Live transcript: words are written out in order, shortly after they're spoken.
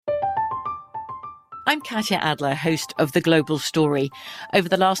I'm Katya Adler, host of The Global Story. Over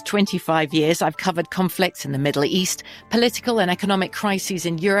the last 25 years, I've covered conflicts in the Middle East, political and economic crises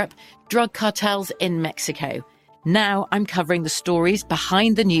in Europe, drug cartels in Mexico. Now I'm covering the stories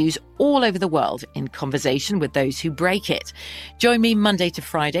behind the news all over the world in conversation with those who break it. Join me Monday to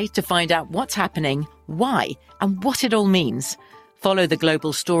Friday to find out what's happening, why, and what it all means. Follow The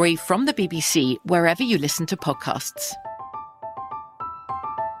Global Story from the BBC wherever you listen to podcasts.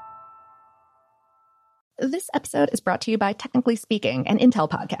 This episode is brought to you by Technically Speaking, an Intel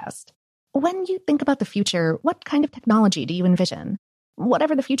podcast. When you think about the future, what kind of technology do you envision?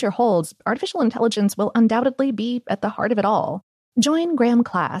 Whatever the future holds, artificial intelligence will undoubtedly be at the heart of it all. Join Graham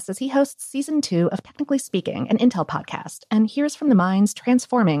Class as he hosts Season 2 of Technically Speaking, an Intel podcast, and hears from the minds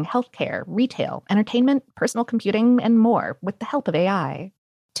transforming healthcare, retail, entertainment, personal computing, and more with the help of AI.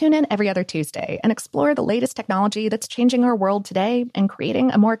 Tune in every other Tuesday and explore the latest technology that's changing our world today and creating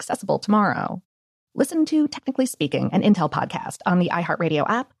a more accessible tomorrow. Listen to Technically Speaking, an Intel podcast on the iHeartRadio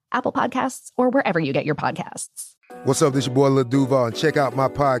app, Apple Podcasts, or wherever you get your podcasts. What's up, this your boy Lil Duval, and check out my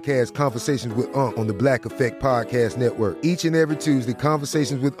podcast, Conversations with Unc, on the Black Effect Podcast Network. Each and every Tuesday,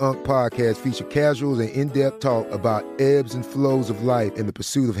 Conversations with Unc podcast feature casuals and in-depth talk about ebbs and flows of life and the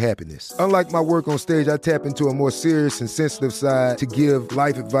pursuit of happiness. Unlike my work on stage, I tap into a more serious and sensitive side to give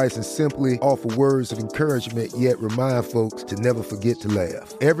life advice and simply offer words of encouragement, yet remind folks to never forget to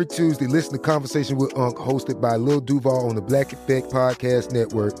laugh. Every Tuesday, listen to Conversations with Unc, hosted by Lil Duval on the Black Effect Podcast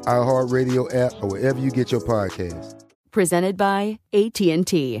Network, iHeartRadio app, or wherever you get your podcasts. Presented by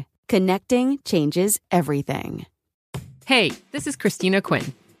AT&T. Connecting changes everything. Hey, this is Christina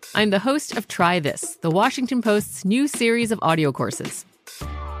Quinn. I'm the host of Try This, the Washington Post's new series of audio courses.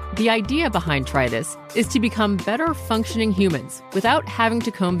 The idea behind Try This is to become better functioning humans without having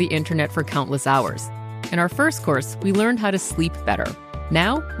to comb the internet for countless hours. In our first course, we learned how to sleep better.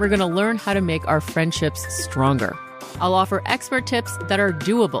 Now, we're going to learn how to make our friendships stronger. I'll offer expert tips that are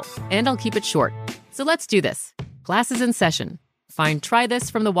doable, and I'll keep it short. So let's do this. Class is in session. Find Try This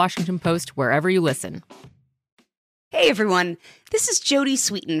from the Washington Post wherever you listen. Hey everyone, this is Jodie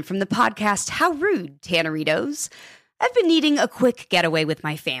Sweetin from the podcast How Rude, Tanneritos. I've been needing a quick getaway with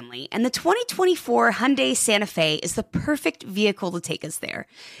my family, and the 2024 Hyundai Santa Fe is the perfect vehicle to take us there.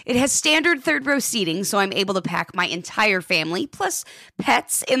 It has standard third-row seating, so I'm able to pack my entire family, plus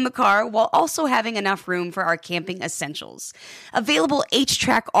pets, in the car, while also having enough room for our camping essentials. Available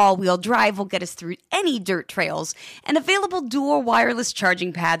H-Track all-wheel drive will get us through any dirt trails, and available dual wireless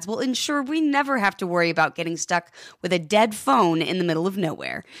charging pads will ensure we never have to worry about getting stuck with a dead phone in the middle of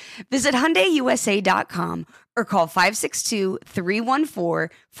nowhere. Visit HyundaiUSA.com or call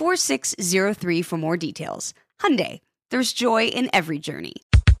 562-314-4603 for more details. Hyundai, there's joy in every journey.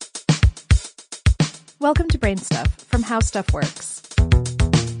 Welcome to Brain Stuff from How Stuff Works.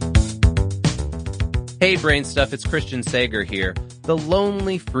 Hey Brain Stuff, it's Christian Sager here. The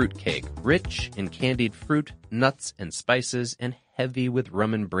lonely fruitcake, rich in candied fruit, nuts, and spices, and heavy with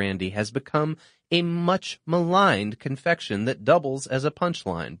rum and brandy, has become a much maligned confection that doubles as a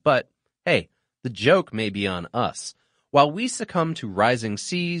punchline. But, hey, the joke may be on us. While we succumb to rising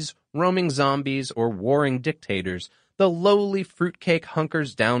seas, roaming zombies, or warring dictators, the lowly fruitcake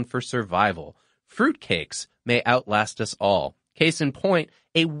hunkers down for survival. Fruitcakes may outlast us all. Case in point,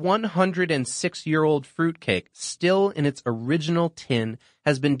 a 106-year-old fruitcake, still in its original tin,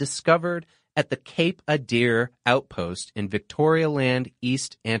 has been discovered at the Cape Adare outpost in Victoria Land,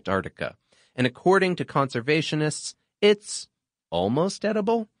 East Antarctica. And according to conservationists, it's almost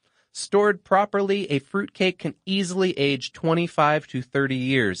edible. Stored properly, a fruitcake can easily age 25 to 30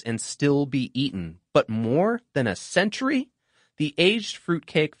 years and still be eaten. But more than a century? The aged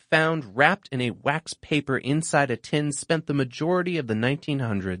fruitcake, found wrapped in a wax paper inside a tin, spent the majority of the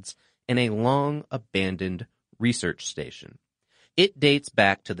 1900s in a long-abandoned research station. It dates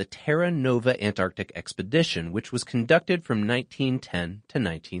back to the Terra Nova Antarctic Expedition, which was conducted from 1910 to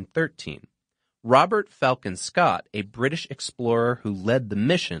 1913. Robert Falcon Scott, a British explorer who led the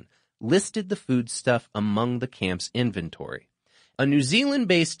mission, listed the foodstuff among the camp's inventory. A New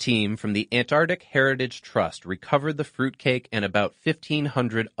Zealand-based team from the Antarctic Heritage Trust recovered the fruitcake and about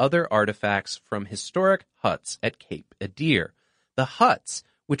 1,500 other artifacts from historic huts at Cape Adare. The huts,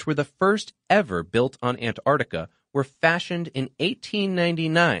 which were the first ever built on Antarctica, were fashioned in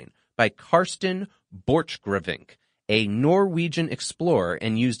 1899 by Karsten Borchgrevink, a Norwegian explorer,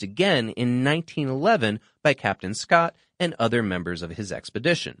 and used again in 1911 by Captain Scott and other members of his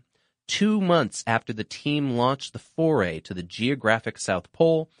expedition. 2 months after the team launched the foray to the geographic South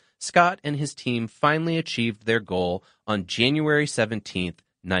Pole, Scott and his team finally achieved their goal on January 17,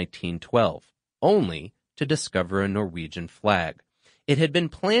 1912, only to discover a Norwegian flag. It had been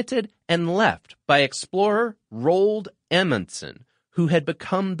planted and left by explorer Roald Amundsen, who had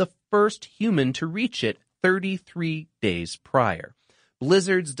become the first human to reach it 33 days prior.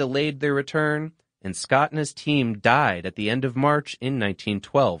 Blizzards delayed their return, and Scott and his team died at the end of March in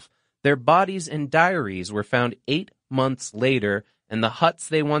 1912. Their bodies and diaries were found 8 months later, and the huts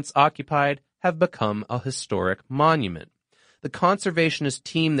they once occupied have become a historic monument. The conservationist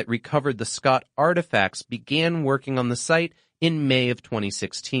team that recovered the Scott artifacts began working on the site in May of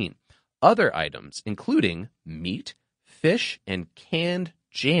 2016. Other items, including meat, fish, and canned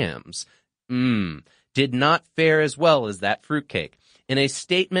jams, did not fare as well as that fruitcake. In a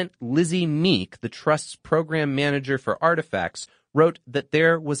statement, Lizzie Meek, the Trust's program manager for artifacts, wrote that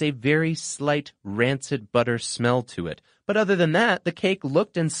there was a very slight rancid butter smell to it, but other than that, the cake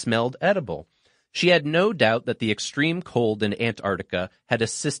looked and smelled edible. She had no doubt that the extreme cold in Antarctica had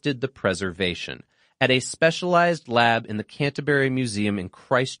assisted the preservation. At a specialized lab in the Canterbury Museum in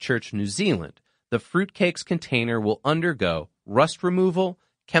Christchurch, New Zealand, the fruitcake's container will undergo rust removal,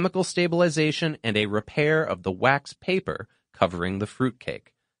 chemical stabilization, and a repair of the wax paper covering the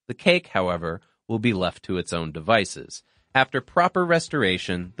fruitcake. The cake, however, will be left to its own devices. After proper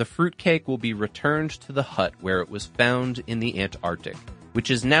restoration, the fruitcake will be returned to the hut where it was found in the Antarctic,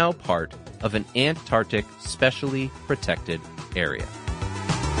 which is now part of an Antarctic specially protected area.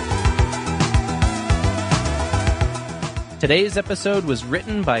 Today's episode was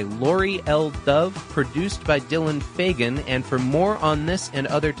written by Lori L. Dove, produced by Dylan Fagan, and for more on this and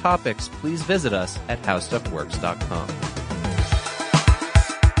other topics, please visit us at howstuffworks.com.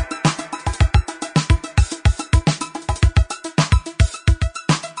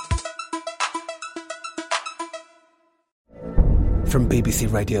 From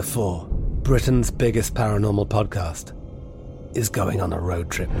BBC Radio 4, Britain's biggest paranormal podcast is going on a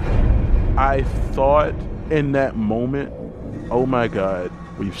road trip. I thought in that moment, oh my God,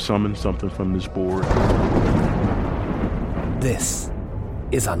 we've summoned something from this board. This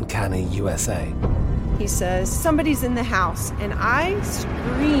is Uncanny USA. He says, somebody's in the house, and I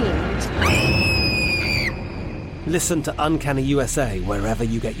screamed. Listen to Uncanny USA wherever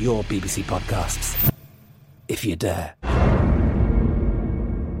you get your BBC podcasts, if you dare.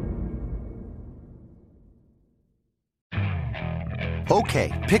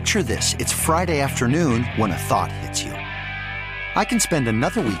 Okay, picture this. It's Friday afternoon when a thought hits you. I can spend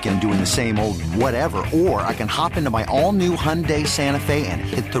another weekend doing the same old whatever, or I can hop into my all-new Hyundai Santa Fe and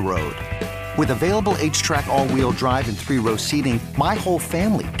hit the road. With available H-Track all-wheel drive and 3-row seating, my whole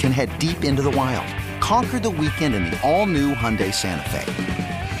family can head deep into the wild. Conquer the weekend in the all-new Hyundai Santa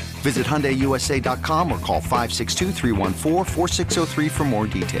Fe. Visit HyundaiUSA.com or call 562-314-4603 for more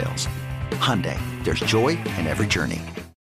details. Hyundai, there's joy in every journey.